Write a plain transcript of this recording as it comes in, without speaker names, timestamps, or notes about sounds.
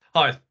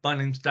Hi, my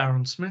name's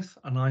Darren Smith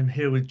and I'm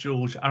here with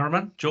George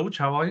Araman. George,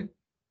 how are you?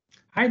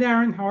 Hi,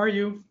 Darren. How are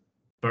you?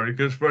 Very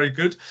good, very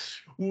good.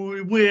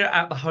 We're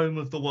at the home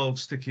of the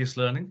world's stickiest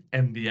learning,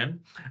 MBM,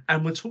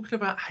 and we're talking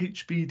about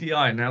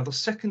HBDI. Now, the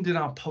second in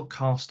our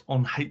podcast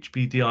on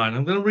HBDI, and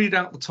I'm going to read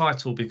out the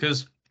title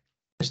because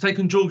it's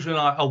taken George and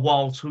I a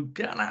while to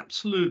get an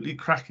absolutely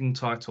cracking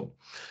title.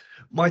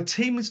 My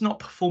team is not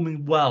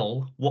performing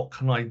well. What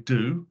can I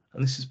do?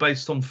 And this is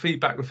based on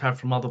feedback we've had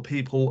from other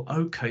people.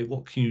 Okay,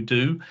 what can you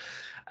do?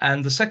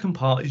 And the second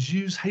part is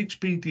use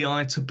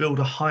HBDI to build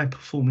a high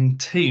performing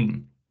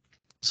team.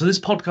 So this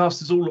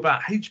podcast is all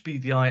about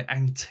HBDI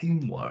and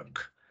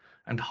teamwork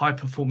and high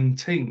performing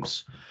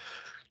teams.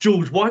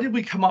 George, why did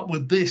we come up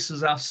with this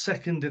as our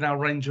second in our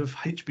range of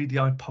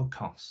HBDI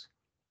podcasts?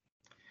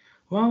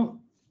 Well,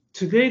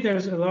 today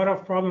there's a lot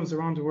of problems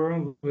around the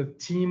world with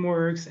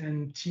teamworks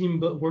and team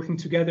working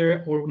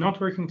together or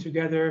not working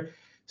together.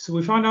 So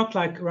we found out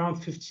like around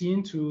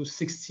 15 to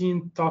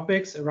 16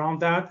 topics around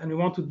that, and we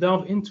want to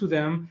delve into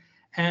them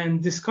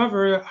and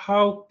discover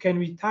how can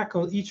we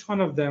tackle each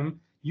one of them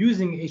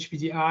using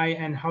HBDI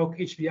and how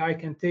HBDI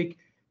can take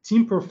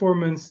team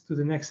performance to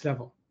the next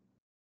level.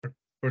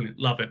 Brilliant,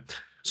 love it.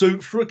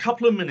 So for a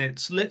couple of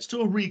minutes, let's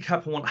do a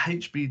recap on what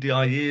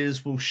HBDI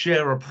is. We'll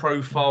share a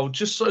profile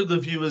just so the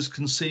viewers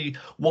can see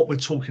what we're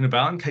talking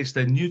about in case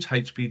they're new to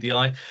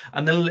HBDI.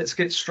 And then let's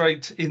get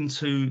straight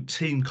into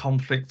team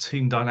conflict,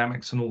 team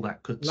dynamics and all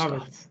that good stuff.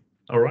 Love it.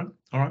 All right,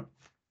 all right.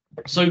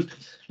 So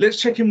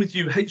let's check in with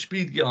you.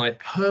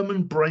 HBDI,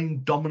 Hermann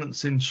Brain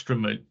Dominance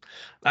Instrument.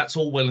 That's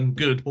all well and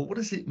good, but what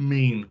does it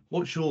mean?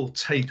 What's your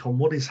take on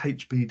what is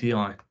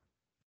HBDI?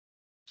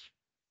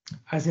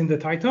 As in the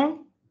title?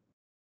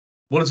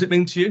 What does it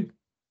mean to you?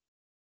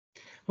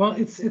 Well,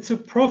 it's a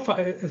profile,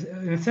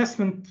 an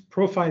assessment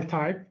profile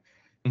type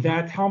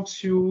that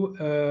helps you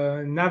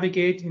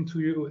navigate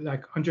into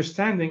like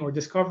understanding or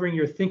discovering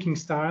your thinking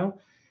style.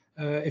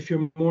 If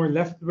you're more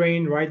left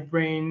brain, right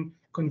brain,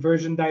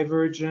 convergent,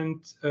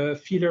 divergent,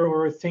 feeler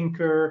or a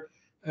thinker,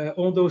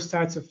 all those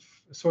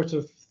sorts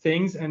of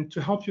things, and to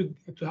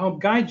help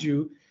guide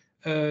you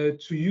to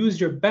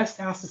use your best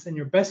assets and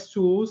your best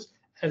tools,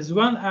 as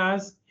well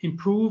as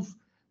improve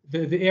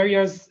the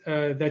areas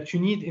that you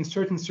need in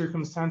certain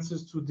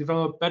circumstances to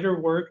develop better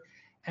work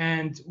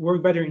and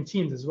work better in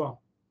teams as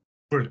well.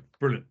 Brilliant,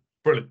 brilliant,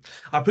 brilliant.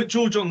 I put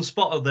George on the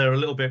spot there a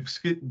little bit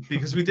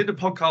because we did a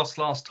podcast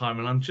last time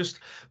and I'm just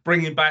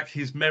bringing back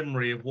his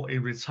memory of what he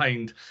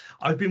retained.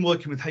 I've been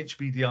working with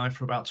HBDI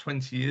for about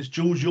 20 years.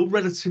 George, you're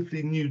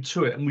relatively new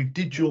to it and we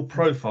did your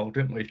profile,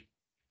 didn't we?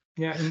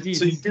 Yeah, indeed.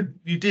 So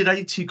you did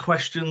 80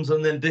 questions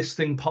and then this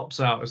thing pops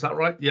out. Is that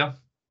right? Yeah.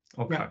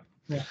 Okay.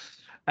 Yeah.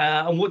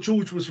 And what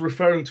George was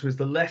referring to is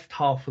the left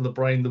half of the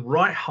brain, the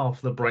right half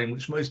of the brain,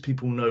 which most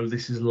people know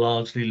this is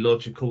largely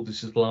logical,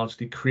 this is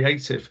largely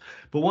creative.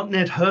 But what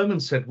Ned Herman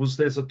said was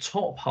there's a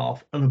top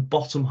half and a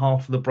bottom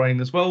half of the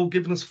brain as well,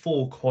 giving us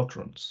 4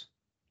 quadrants.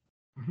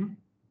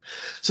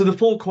 So the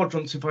 4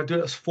 quadrants, if I do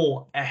it as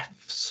 4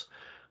 Fs,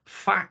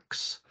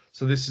 facts.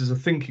 So this is a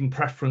thinking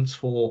preference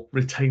for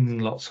retaining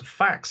lots of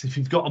facts. If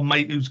you've got a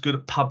mate who's good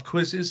at pub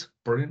quizzes,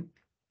 brilliant.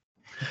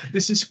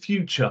 This is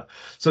future.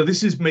 So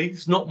this is me.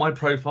 It's not my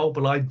profile,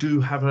 but I do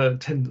have a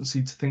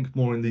tendency to think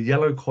more in the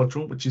yellow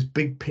quadrant, which is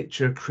big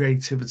picture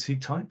creativity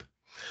type.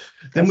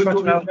 That's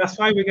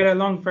why we get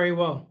along very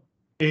well.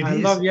 I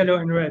love yellow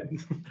and red.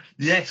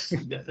 Yes,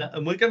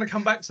 and we're going to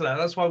come back to that.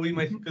 That's why we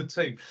make a good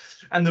team.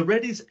 And the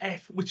red is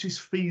F, which is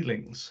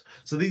feelings.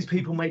 So these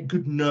people make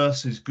good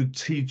nurses, good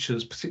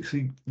teachers,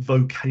 particularly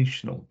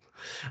vocational.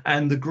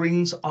 And the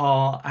greens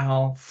are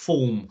our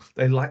form.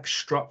 They like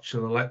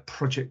structure, they like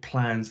project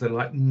plans, they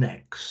like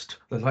next,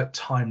 they like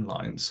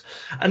timelines.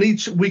 And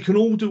we can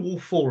all do all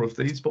 4 of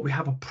these, but we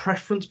have a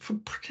preference for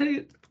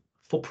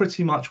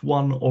pretty much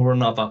one or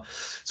another.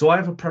 So I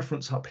have a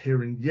preference up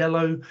here in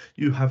yellow.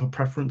 You have a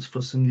preference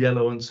for some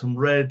yellow and some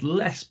red,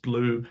 less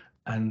blue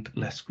and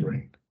less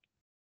green.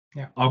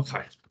 Yeah.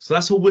 Okay. So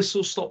that's a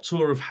whistle-stop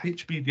tour of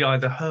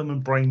HBDI, the Hermann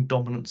Brain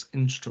Dominance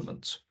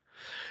Instrument.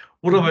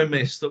 What have I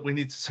missed that we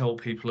need to tell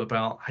people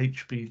about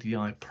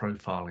HBDI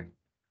profiling?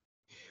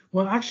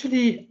 Well,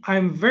 actually,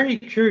 I'm very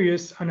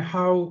curious on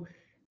how,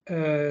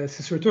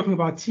 since we're talking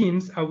about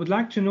teams, I would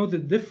like to know the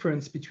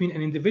difference between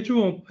an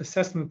individual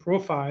assessment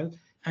profile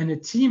and a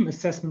team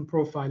assessment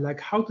profile. Like,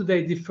 how do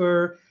they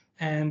differ?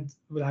 And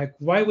like,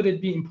 why would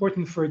it be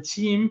important for a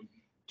team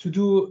to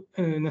do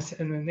an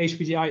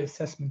HBDI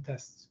assessment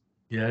test?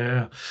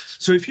 Yeah.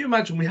 So if you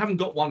imagine, we haven't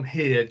got one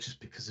here just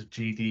because of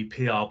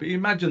GDPR, but you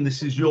imagine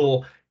this is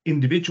your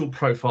individual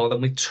profile,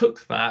 then we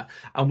took that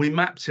and we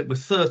mapped it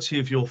with 30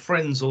 of your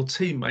friends or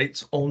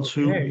teammates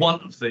onto one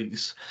of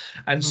these.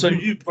 And so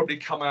you probably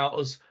come out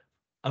as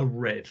a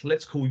red.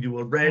 Let's call you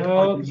a red.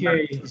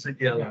 Okay. As a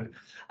yellow.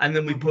 And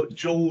then we put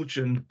George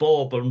and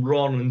Bob and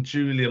Ron and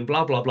Julie and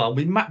blah, blah, blah.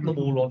 We map them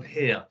all on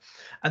here.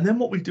 And then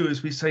what we do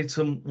is we say to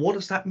them, what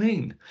does that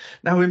mean?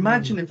 Now,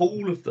 imagine if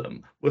all of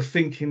them were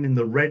thinking in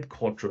the red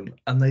quadrant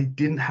and they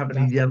didn't have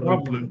any yellow,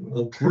 blue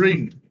or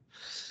green.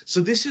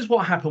 So this is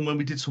what happened when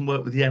we did some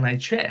work with the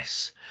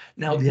NHS.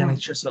 Now, the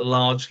NHS are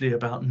largely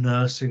about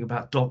nursing,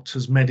 about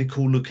doctors,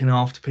 medical, looking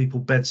after people,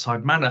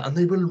 bedside manner, and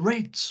they were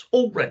reds,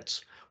 all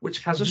reds, which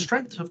has a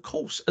strength, of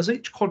course, as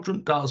each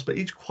quadrant does, but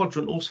each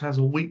quadrant also has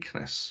a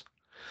weakness.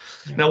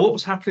 Yeah. Now, what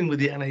was happening with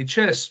the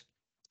NHS,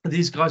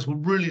 these guys were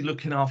really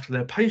looking after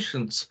their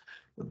patients.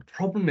 But the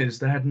problem is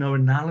they had no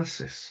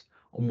analysis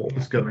on what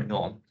was going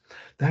on.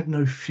 They had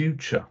no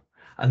future,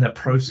 and their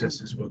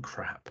processes were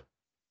crap.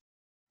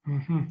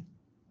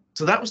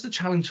 So that was the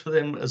challenge for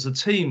them as a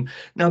team.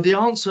 Now, the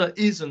answer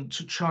isn't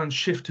to try and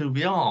shift who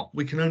we are.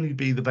 We can only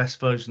be the best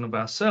version of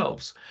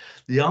ourselves.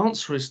 The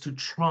answer is to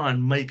try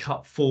and make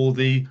up for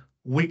the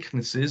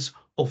weaknesses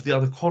of the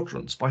other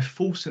quadrants by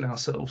forcing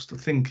ourselves to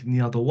think in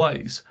the other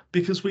ways,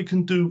 because we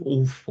can do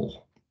all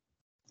four.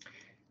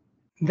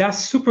 That's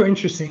super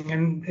interesting,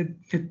 and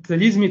it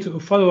leads me to a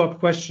follow-up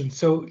question.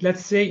 So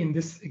let's say in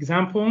this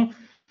example,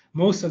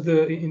 most of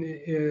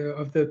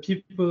the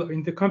people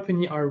in the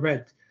company are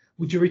red.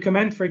 Would you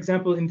recommend, for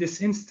example, in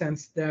this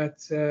instance,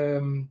 that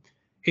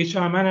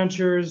HR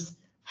managers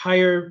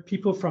hire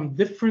people from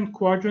different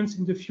quadrants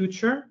in the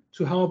future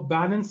to help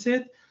balance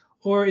it?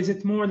 Or is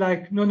it more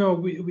like, no,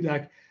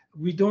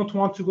 we don't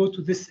want to go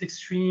to this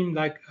extreme?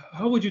 Like,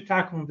 how would you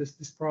tackle this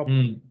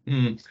problem?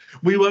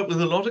 We work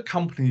with a lot of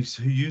companies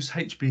who use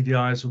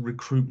HBDI as a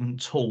recruitment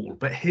tool,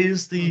 but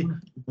here's the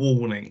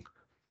warning.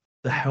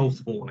 The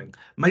health warning.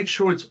 Make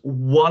sure it's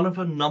one of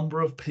a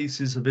number of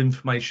pieces of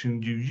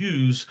information you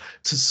use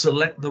to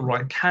select the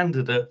right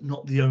candidate,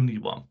 not the only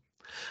one.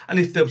 And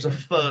if there was a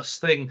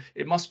first thing,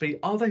 it must be,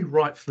 are they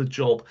right for the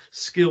job?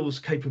 Skills,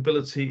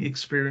 capability,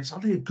 experience, are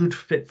they a good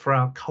fit for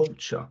our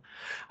culture?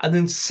 And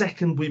then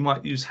second, we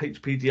might use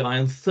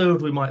HBDI, and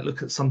third, we might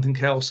look at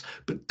something else.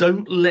 But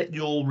don't let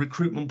your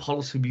recruitment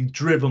policy be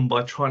driven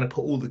by trying to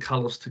put all the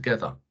colors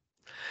together.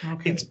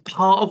 It's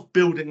part of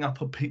building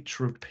up a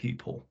picture of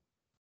people.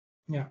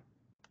 Yeah.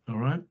 All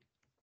right.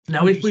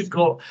 Now, if we've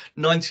got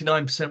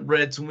 99%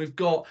 reds and we've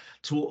got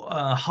to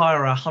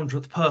hire our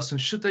 100th person,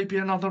 should they be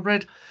another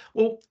red?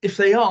 Well, if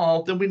they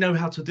are, then we know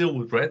how to deal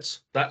with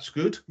reds. That's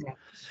good. Yeah.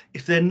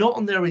 If they're not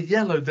and they're a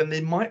yellow, then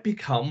they might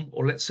become,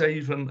 or let's say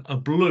even a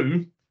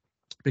blue,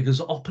 because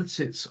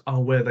opposites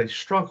are where they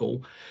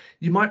struggle.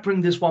 You might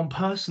bring this one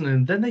person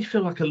in, then they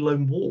feel like a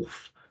lone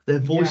wolf. Their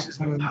voice is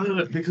not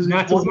heard because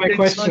it's 1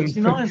 against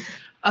 99.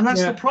 And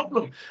that's the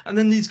problem. And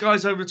then these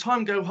guys over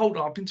time go, hold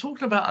on, I've been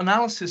talking about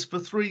analysis for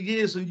 3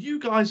 years and you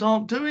guys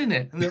aren't doing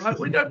it. And they're like,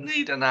 we don't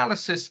need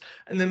analysis.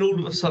 And then all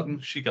of a sudden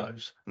she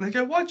goes. And they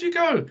go, why'd you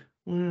go?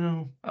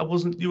 Well,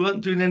 you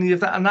weren't doing any of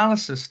that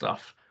analysis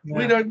stuff.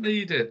 We don't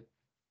need it.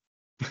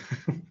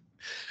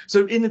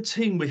 So in a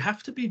team, we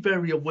have to be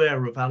very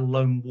aware of our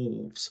lone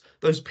wolves,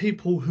 those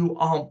people who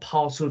aren't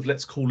part of,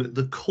 let's call it,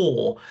 the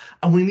core.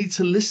 And we need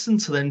to listen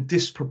to them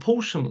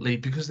disproportionately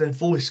because their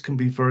voice can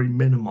be very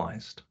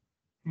minimized.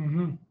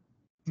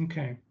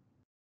 Okay.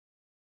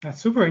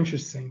 That's super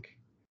interesting.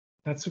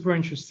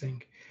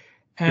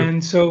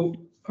 And so,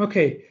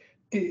 okay,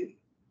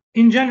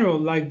 in general,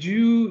 like,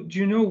 do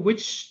you know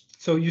which,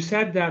 so you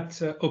said that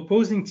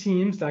opposing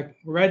teams like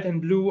red and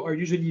blue are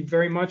usually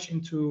very much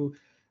into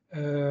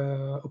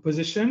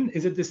opposition.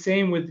 Is it the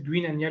same with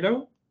green and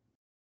yellow?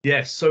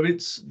 Yes, so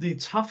it's the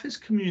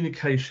toughest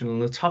communication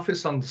and the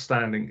toughest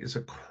understanding is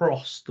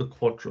across the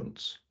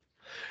quadrants.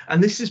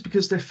 And this is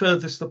because they're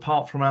furthest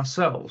apart from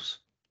ourselves.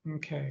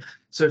 Okay.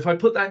 So if I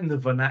put that in the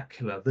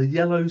vernacular, the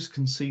yellows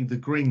can see the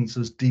greens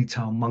as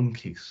detail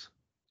monkeys.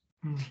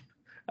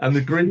 And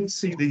the greens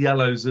see the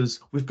yellows as,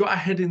 we've got our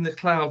head in the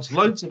clouds,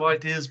 loads of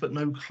ideas, but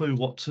no clue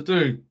what to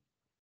do.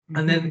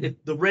 And then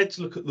if the reds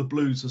look at the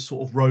blues as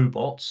sort of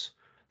robots,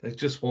 they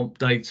just want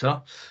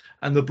data.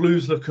 And the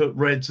blues look at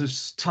reds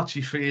as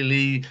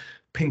touchy-feely,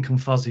 pink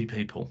and fuzzy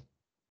people.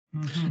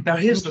 Now,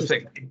 here's the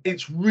thing.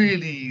 It's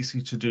really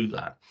easy to do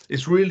that.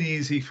 It's really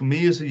easy for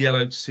me as a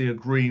yellow to see a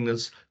green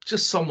as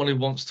just someone who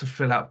wants to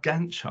fill out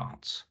Gantt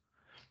charts.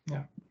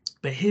 Yeah.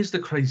 But here's the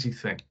crazy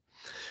thing.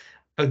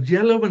 A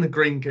yellow and a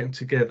green getting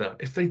together,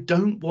 if they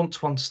don't want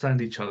to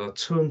understand each other,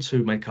 2 and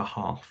 2 make a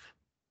half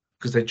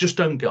because they just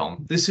don't get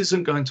on. This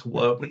isn't going to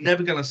work. We're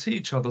never going to see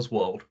each other's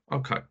world.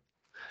 Okay.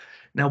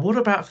 Now, what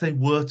about if they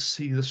were to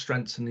see the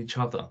strengths in each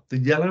other? The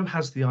yellow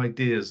has the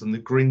ideas and the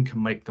green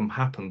can make them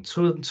happen.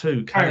 2 and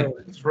 2, can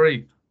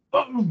 3.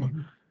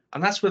 Boom!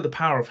 And that's where the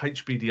power of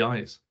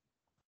HBDI is.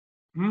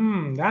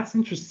 That's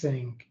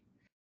interesting.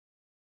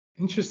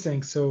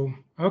 So,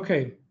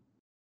 okay.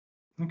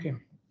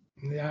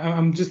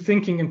 I'm just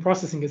thinking and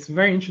processing. It's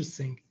very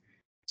interesting.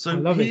 So I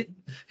love it.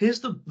 Here's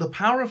the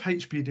power of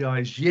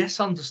HBDI is, yes,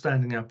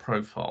 understanding our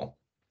profile.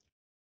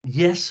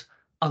 Yes,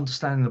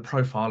 understanding the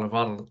profile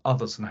of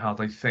others and how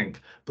they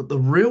think. But the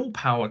real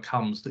power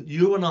comes that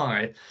you and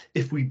I,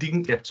 if we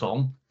didn't get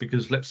on,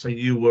 because let's say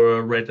you were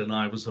a red and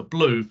I was a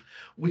blue,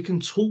 we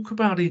can talk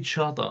about each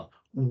other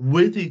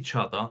with each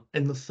other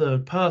in the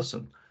third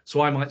person.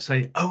 So I might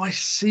say, oh, I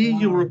see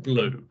you're a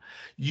blue.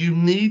 You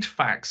need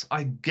facts.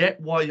 I get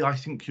why I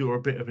think you're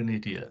a bit of an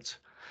idiot.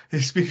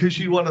 It's because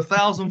you want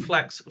 1,000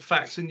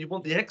 facts and you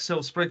want the Excel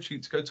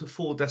spreadsheet to go to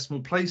 4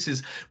 decimal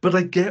places, but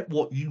I get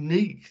what you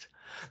need.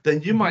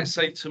 Then you might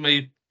say to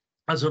me,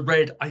 as a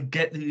red, I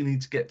get that you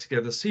need to get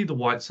together, see the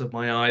whites of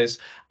my eyes,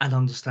 and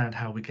understand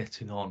how we're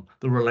getting on.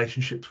 The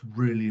relationship's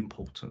really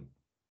important.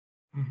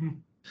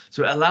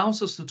 So it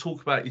allows us to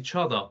talk about each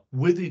other,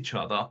 with each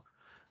other,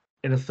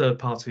 in a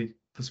third-party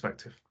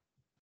perspective.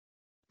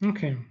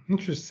 Okay,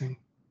 interesting.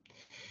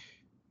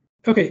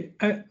 Okay,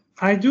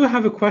 I do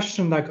have a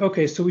question. Like,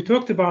 okay, so we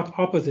talked about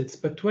opposites,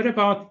 but what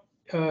about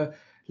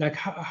like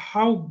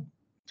how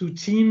do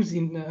teams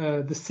in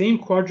the same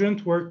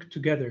quadrant work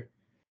together?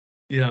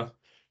 Yeah.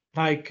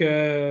 Like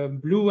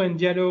blue and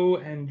yellow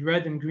and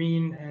red and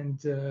green,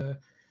 and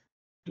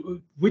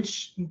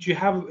which do you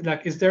have?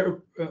 Like, is there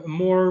a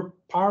more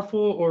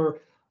powerful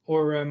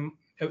or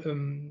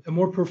a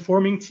more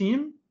performing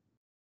team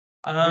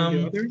than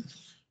the other?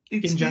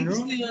 In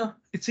general,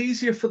 it's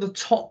easier for the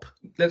top,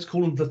 let's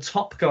call them the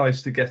top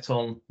guys to get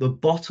on, the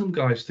bottom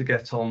guys to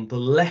get on, the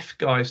left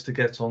guys to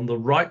get on, the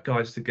right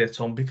guys to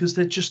get on, because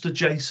they're just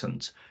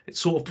adjacent.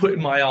 It's sort of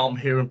putting my arm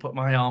here and put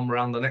my arm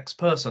around the next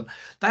person.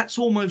 That's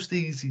almost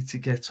easy to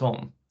get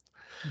on.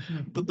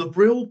 But the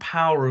real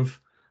power of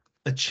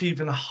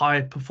achieving a high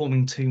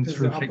performing team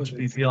through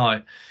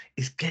HBDI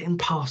is getting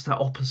past that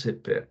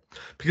opposite bit,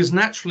 because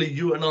naturally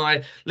you and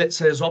I, let's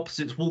say as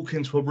opposites, walk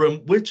into a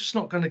room, we're just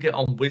not going to get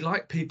on. We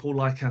like people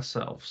like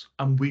ourselves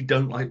and we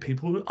don't like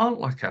people who aren't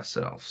like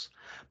ourselves.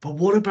 But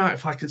what about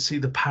if I could see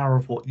the power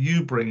of what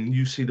you bring and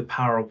you see the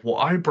power of what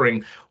I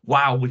bring?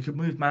 Wow, we could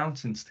move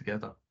mountains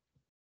together.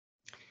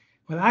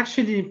 Well,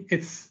 actually,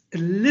 it's a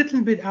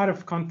little bit out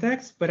of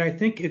context, but I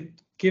think it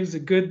gives a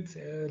good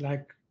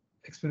like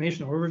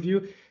explanation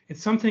overview.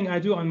 It's something I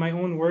do on my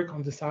own work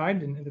on the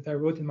side and that I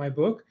wrote in my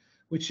book,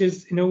 which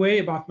is in a way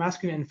about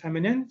masculine and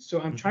feminine. So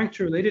I'm trying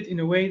to relate it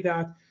in a way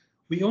that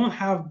we all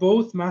have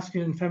both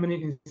masculine and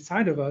feminine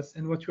inside of us,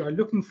 and what we are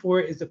looking for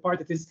is the part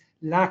that is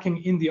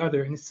lacking in the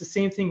other. And it's the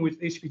same thing with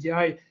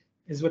HBDI,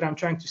 is what I'm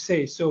trying to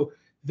say. So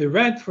the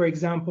red, for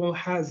example,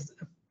 has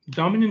a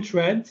dominant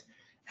red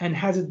and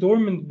has a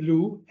dormant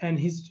blue, and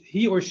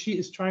he or she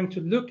is trying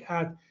to look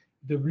at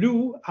the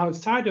blue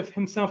outside of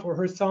himself or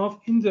herself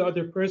in the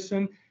other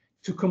person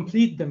to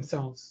complete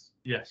themselves.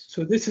 Yes.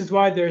 So this is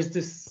why there's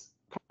this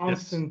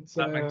constant. Yes,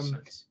 that makes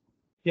sense.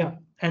 Yeah,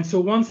 and so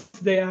once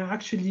they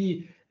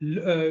actually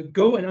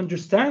go and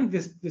understand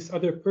this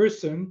other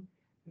person,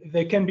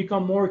 they can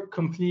become more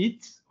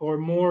complete or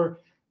more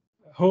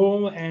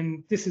whole,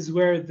 and this is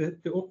where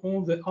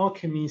all the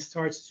alchemy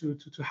starts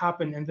to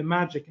happen, and the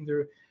magic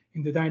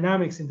in the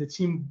dynamics in the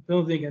team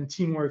building and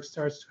teamwork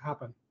starts to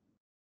happen.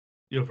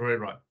 You're very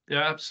right.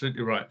 Yeah,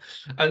 absolutely right.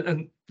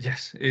 And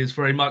yes, it is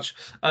very much.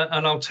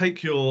 And I'll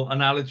take your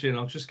analogy and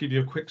I'll just give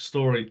you a quick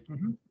story.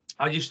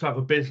 I used to have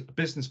a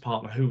business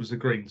partner who was a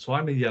green. So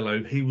I'm a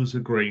yellow, he was a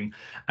green,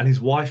 and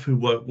his wife who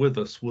worked with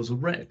us was a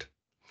red.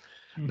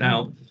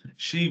 Now,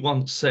 she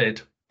once said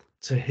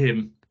to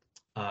him,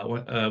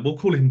 we'll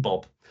call him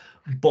Bob,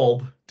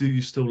 Bob, do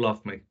you still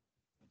love me?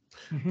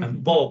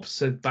 And Bob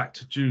said back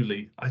to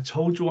Julie, I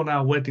told you on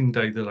our wedding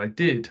day that I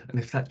did, and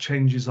if that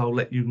changes, I'll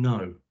let you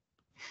know.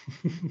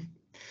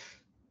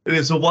 It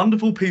is a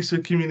wonderful piece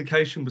of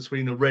communication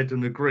between a red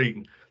and a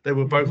green. They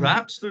were both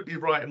absolutely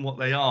right in what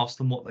they asked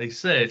and what they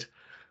said,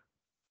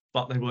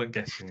 but they weren't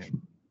getting it.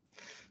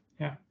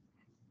 Yeah,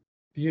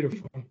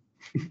 beautiful.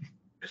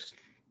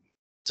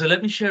 So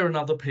let me share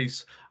another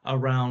piece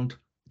around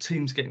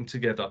teams getting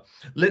together.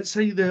 Let's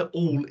say they're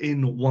all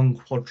in one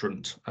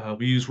quadrant.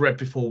 We use red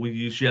before we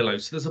use yellow.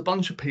 So there's a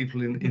bunch of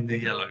people in the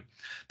yellow.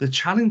 The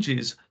challenge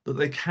is that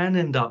they can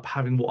end up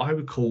having what I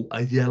would call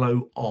a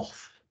yellow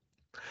off.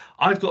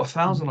 I've got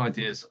 1,000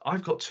 ideas.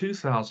 I've got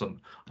 2,000.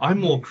 I'm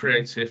more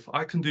creative.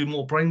 I can do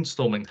more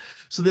brainstorming.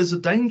 So there's a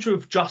danger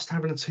of just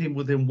having a team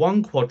within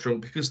one quadrant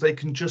because they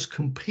can just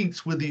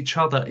compete with each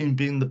other in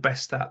being the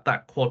best at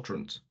that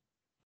quadrant.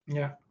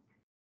 Yeah.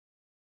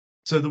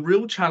 So the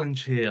real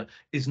challenge here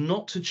is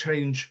not to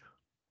change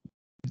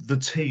the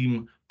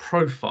team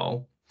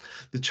profile.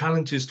 The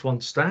challenge is to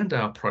understand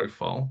our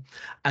profile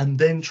and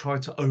then try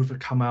to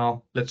overcome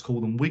our, let's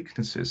call them,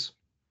 weaknesses.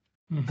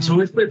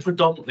 So if we're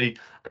predominantly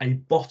a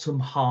bottom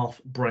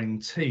half brain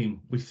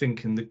team, we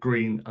think in the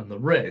green and the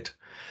red,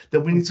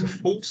 then we need to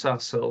force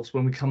ourselves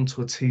when we come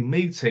to a team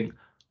meeting,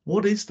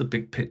 what is the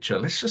big picture?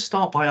 Let's just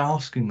start by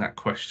asking that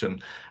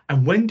question.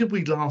 And when did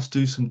we last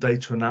do some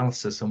data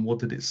analysis and what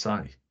did it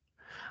say?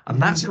 And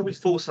that's how we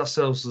force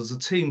ourselves as a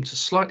team to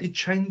slightly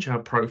change our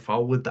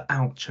profile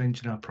without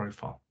changing our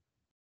profile.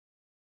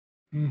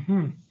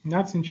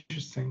 That's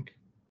interesting.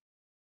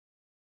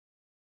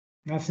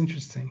 That's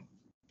interesting.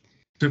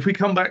 So if we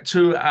come back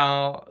to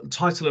our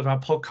title of our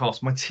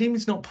podcast, my team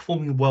is not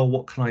performing well,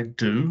 what can I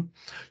do?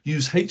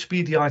 Use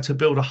HBDI to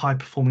build a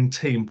high-performing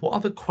team. What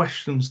other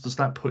questions does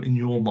that put in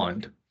your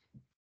mind?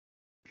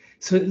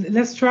 So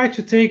let's try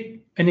to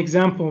take an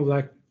example,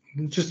 like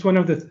just one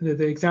of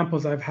the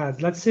examples I've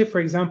had. Let's say, for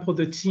example,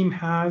 the team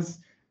has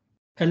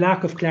a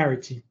lack of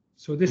clarity.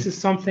 So this is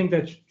something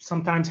that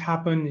sometimes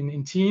happens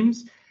in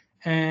teams.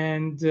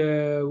 and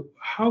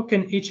how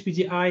can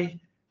HBDI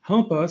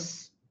help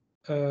us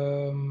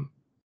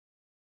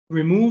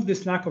remove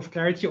this lack of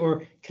clarity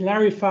or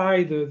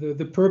clarify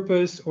the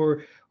purpose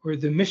or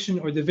the mission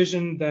or the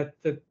vision that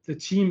the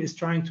team is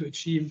trying to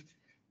achieve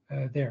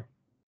there?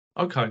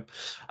 Okay,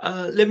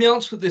 let me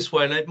answer it this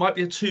way, and it might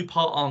be a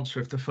two-part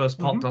answer if the first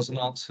part doesn't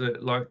answer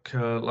it like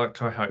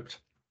I hoped.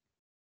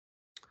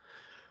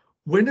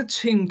 When a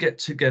team get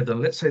together,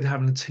 let's say they're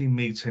having a team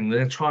meeting,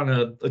 they're trying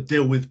to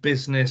deal with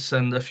business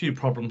and a few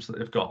problems that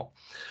they've got.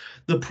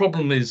 The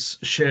problem is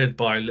shared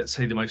by, let's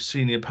say, the most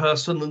senior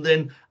person, and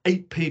then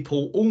 8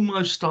 people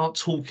almost start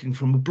talking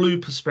from a blue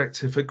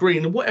perspective, a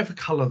green, and whatever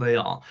color they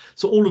are.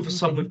 So all of a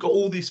sudden, we've got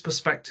all these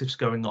perspectives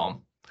going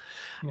on.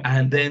 Yeah.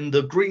 And then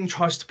the green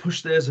tries to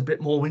push theirs a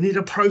bit more. We need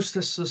a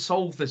process to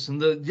solve this.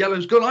 And the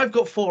yellow's gone, I've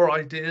got 4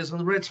 ideas. And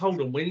the red's,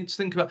 hold on, we need to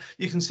think about,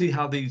 you can see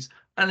how these,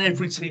 and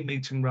every team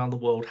meeting around the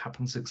world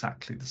happens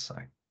exactly the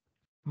same.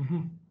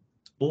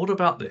 What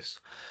about this?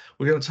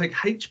 We're going to take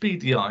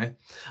HBDI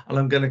and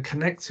I'm going to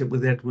connect it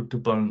with Edward de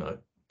Bono.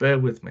 Bear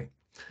with me.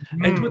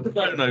 Edward de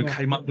Bono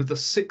came up with the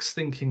 6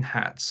 thinking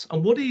hats.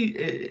 And what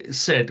he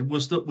said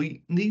was that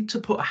we need to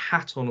put a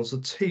hat on as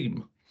a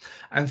team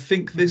and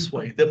think this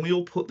way. Then we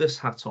all put this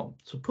hat on.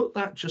 So put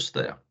that just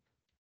there.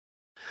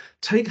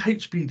 Take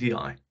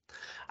HBDI.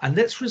 And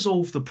let's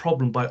resolve the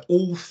problem by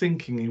all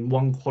thinking in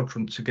one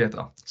quadrant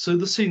together. So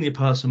the senior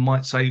person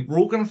might say, we're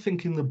all going to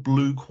think in the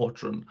blue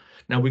quadrant.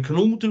 Now we can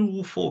all do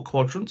all 4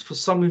 quadrants. For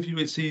some of you,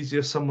 it's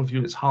easier. Some of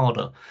you, it's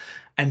harder.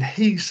 And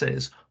he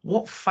says,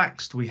 what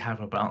facts do we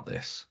have about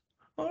this?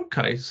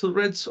 Okay, so the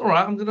red's, all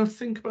right, I'm going to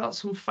think about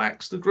some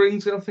facts. The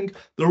green's going to think,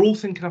 they're all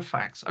thinking of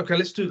facts. Okay,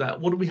 let's do that.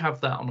 What do we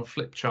have that on a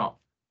flip chart?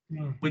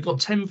 We've got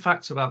 10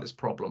 facts about this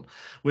problem.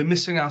 We're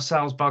missing our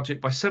sales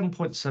budget by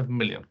 7.7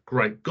 million.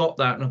 Great, got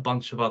that and a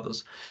bunch of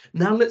others.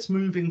 Now let's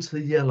move into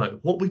the yellow.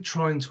 What we're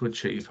trying to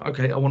achieve.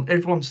 Okay, I want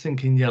everyone to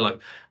think in yellow.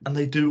 And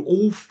they do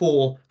all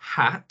 4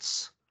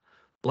 hats,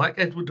 like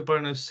Edward de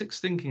Bono's 6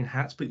 thinking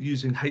hats, but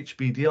using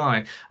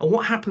HBDI. And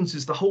what happens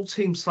is the whole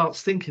team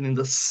starts thinking in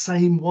the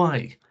same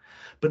way,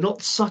 but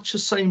not such a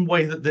same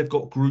way that they've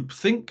got group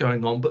think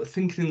going on, but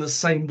thinking in the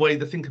same way,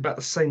 they think about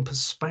the same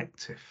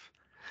perspective.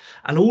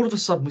 And all of a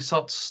sudden, we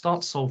start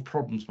to solve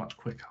problems much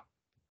quicker.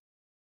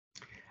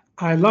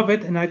 I love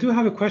it. And I do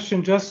have a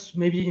question, just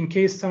maybe in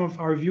case some of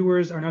our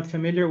viewers are not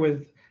familiar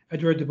with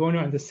Edward de Bono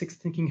and the 6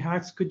 thinking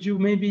hats. Could you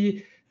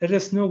maybe let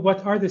us know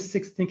what are the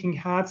 6 thinking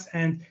hats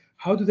and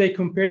how do they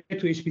compare to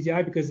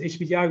HBDI? Because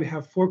HBDI, we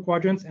have 4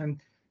 quadrants, and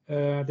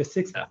the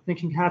 6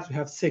 thinking hats, we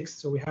have 6.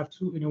 So we have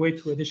 2, in a way,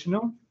 2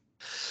 additional.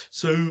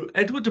 So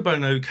Edward de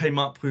Bono came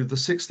up with the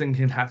 6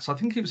 thinking hats. I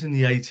think it was in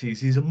the 80s.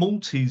 He's a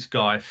Maltese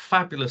guy,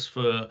 fabulous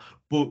for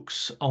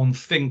books on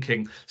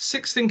thinking.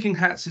 6 thinking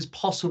hats is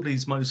possibly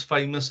his most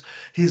famous.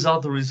 His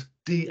other is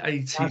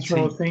DATT.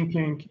 Lateral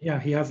thinking. Yeah,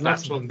 he has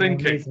lateral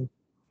thinking.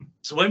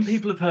 So when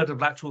people have heard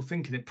of lateral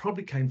thinking, it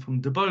probably came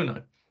from de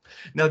Bono.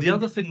 Now, the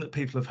other thing that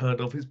people have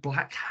heard of is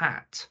black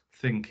hat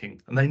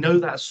thinking, and they know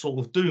that's sort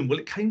of doom. Well,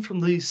 it came from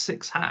these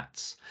 6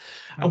 hats.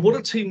 And what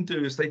a team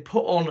do is they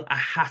put on a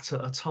hat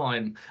at a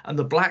time, and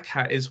the black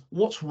hat is,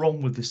 what's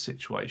wrong with this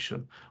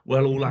situation?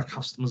 Well, all our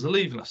customers are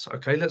leaving us.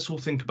 Okay, let's all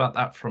think about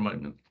that for a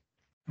moment.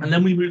 And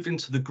then we move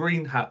into the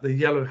green hat, the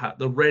yellow hat,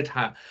 the red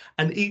hat,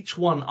 and each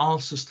one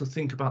asks us to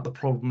think about the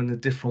problem in a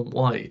different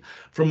way,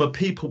 from a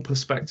people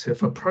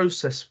perspective, a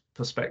process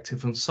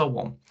perspective, and so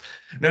on.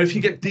 Now, if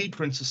you get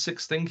deeper into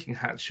 6 thinking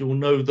hats, you'll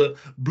know that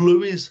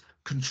blue is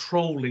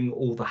controlling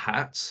all the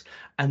hats,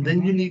 and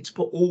then you need to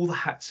put all the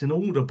hats in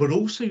order, but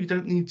also you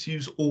don't need to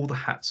use all the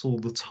hats all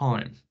the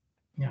time.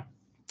 Yeah.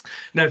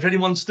 Now, if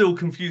anyone's still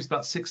confused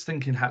about 6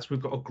 thinking hats,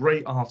 we've got a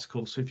great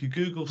article. So if you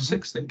Google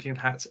 6 thinking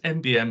hats,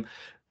 MBM,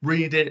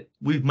 read it.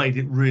 We've made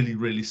it really,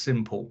 really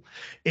simple.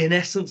 In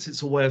essence,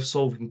 it's a way of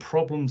solving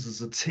problems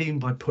as a team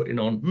by putting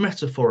on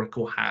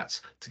metaphorical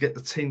hats to get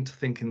the team to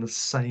think in the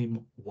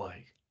same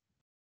way.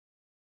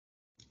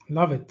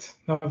 Love it.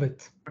 Love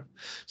it.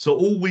 So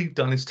all we've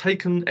done is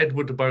taken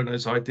Edward de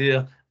Bono's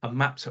idea and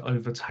mapped it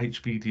over to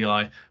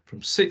HBDI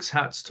from 6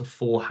 hats to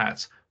 4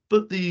 hats,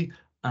 but the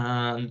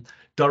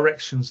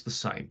direction's the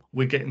same.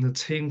 We're getting the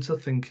team to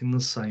think in the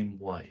same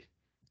way.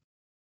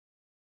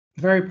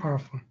 Very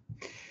powerful.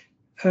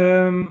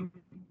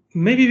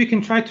 Maybe we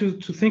can try to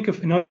think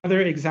of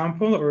another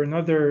example or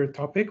another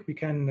topic we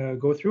can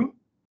go through.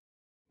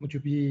 Would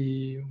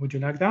you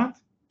like that?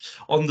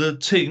 On the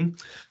team.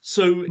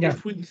 So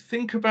if we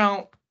think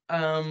about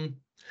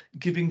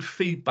giving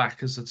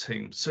feedback as a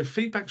team, so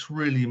feedback's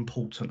really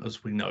important,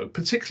 as we know,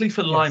 particularly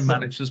for line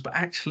managers, but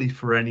actually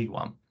for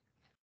anyone.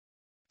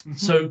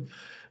 So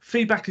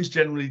feedback is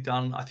generally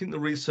done, I think the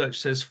research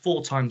says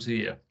 4 times a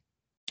year,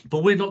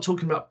 but we're not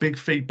talking about big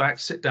feedback,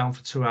 sit down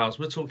for 2 hours.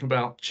 We're talking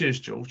about cheers,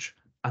 George,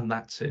 and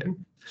that's it.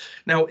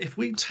 Now, if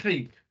we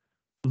take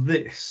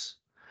this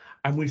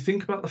and we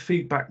think about the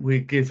feedback we're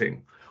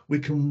giving, we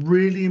can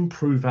really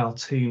improve our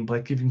team by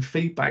giving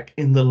feedback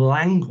in the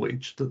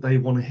language that they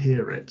want to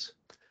hear it.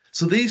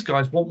 So these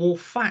guys want more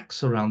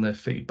facts around their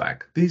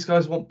feedback. These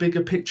guys want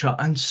bigger picture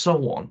and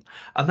so on.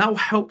 And that will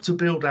help to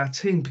build our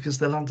team because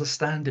they'll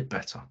understand it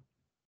better.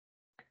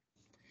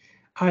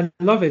 I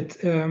love it.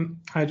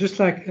 I just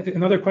like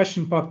another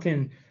question popped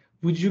in.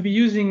 Would you be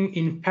using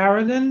in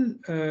parallel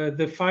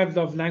the 5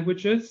 love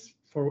languages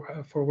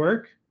for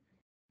work,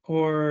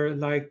 or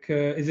like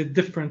is it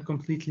different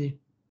completely?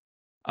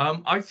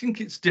 I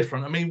think it's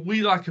different. I mean,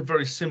 we like a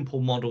very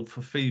simple model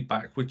for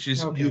feedback, which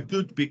is you're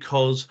good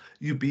because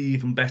you'd be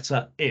even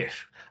better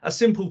if. A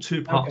simple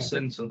 2-part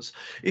sentence.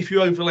 If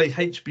you overlay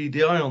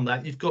HBDI on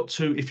that, you've got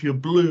to, if you're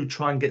blue,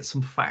 try and get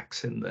some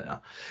facts in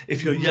there.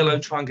 If you're yellow,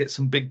 try and get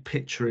some big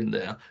picture in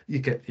there. You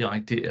get the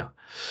idea.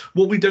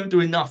 What we don't do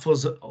enough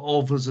as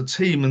a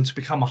team and to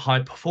become a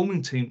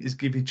high-performing team is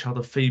give each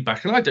other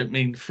feedback. And I don't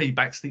mean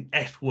feedback's the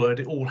F word.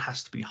 It all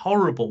has to be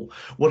horrible.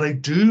 What I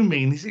do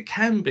mean is it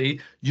can be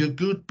you're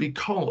good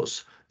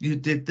because you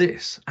did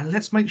this. And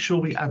let's make sure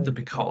we add the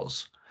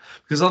because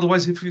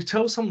otherwise, if you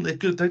tell someone they're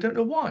good, they don't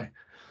know why.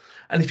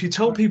 And if you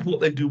tell people what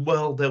they do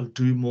well, they'll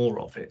do more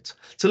of it.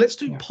 So let's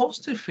do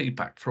positive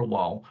feedback for a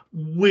while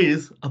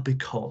with a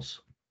because.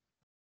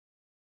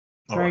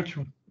 Very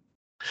true.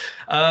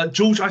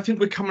 George, I think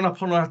we're coming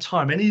up on our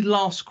time. Any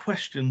last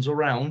questions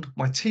around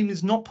my team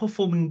is not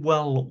performing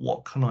well,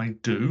 what can I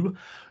do?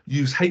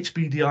 Use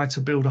HBDI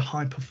to build a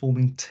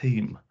high-performing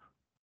team.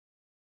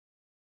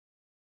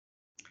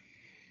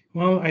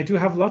 Well, I do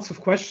have lots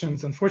of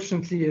questions.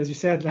 Unfortunately, as you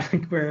said,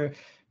 like we're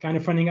kind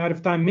of running out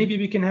of time. Maybe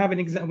we can have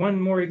one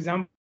more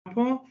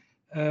example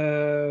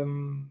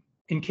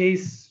in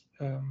case,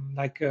 I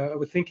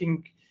was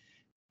thinking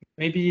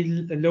maybe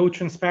low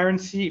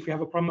transparency, if we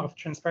have a problem of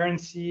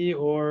transparency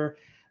or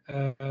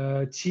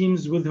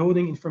teams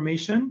withholding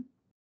information.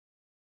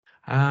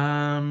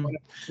 Yeah,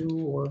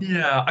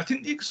 I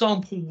think the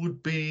example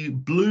would be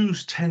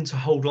blues tend to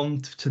hold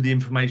on to the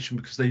information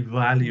because they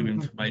value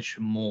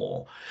information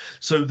more.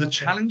 So the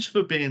challenge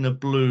for being a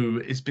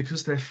blue is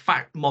because they're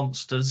fact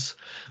monsters,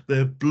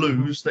 they're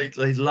blues, they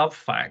love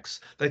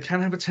facts, they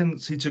can have a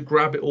tendency to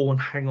grab it all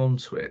and hang on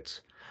to it,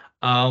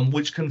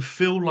 which can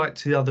feel like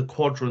to the other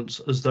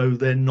quadrants as though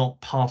they're not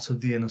part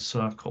of the inner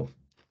circle.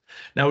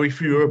 Now, if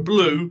you're a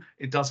blue,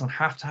 it doesn't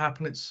have to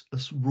happen. It's a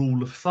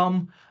rule of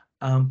thumb,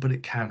 but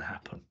it can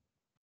happen.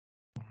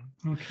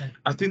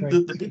 I think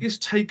that the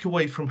biggest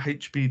takeaway from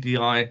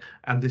HBDI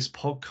and this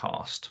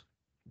podcast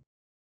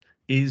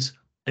is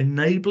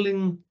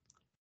enabling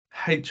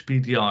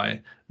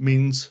HBDI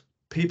means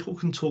people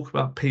can talk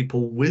about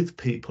people with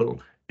people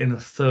in a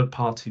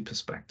third-party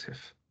perspective.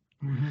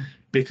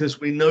 Because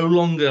we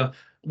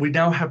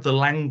now have the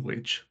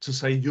language to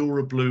say you're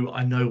a blue,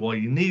 I know why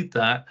you need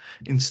that.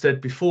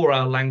 Instead, before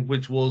our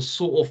language was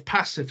sort of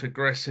passive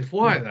aggressive.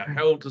 Why the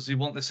hell does he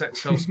want this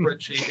Excel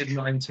spreadsheet in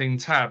 19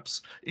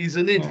 tabs? He's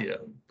an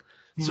idiot.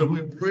 So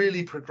we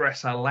really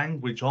progress our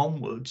language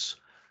onwards,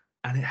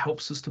 and it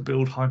helps us to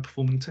build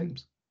high-performing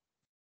teams.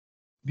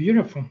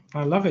 Beautiful.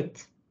 I love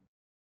it.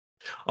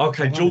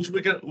 Okay, George,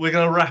 we're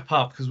gonna wrap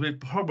up because we've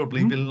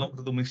probably been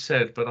longer than we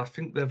said, but I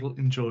think they've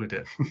enjoyed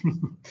it.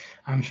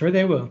 I'm sure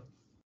they will.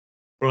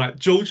 Right,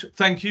 George,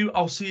 thank you.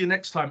 I'll see you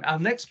next time. Our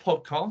next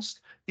podcast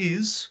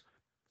is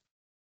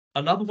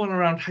another one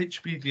around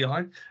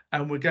HBDI,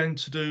 and we're going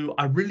to do,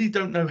 I really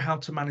don't know how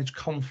to manage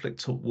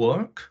conflict at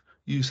work.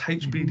 Use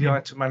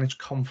HBDI to manage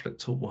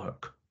conflict at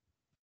work.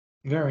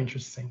 Very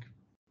interesting.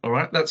 All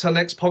right, that's our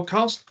next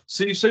podcast.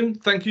 See you soon.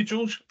 Thank you,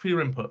 George, for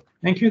your input.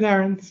 Thank you,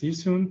 Darren. See you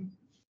soon.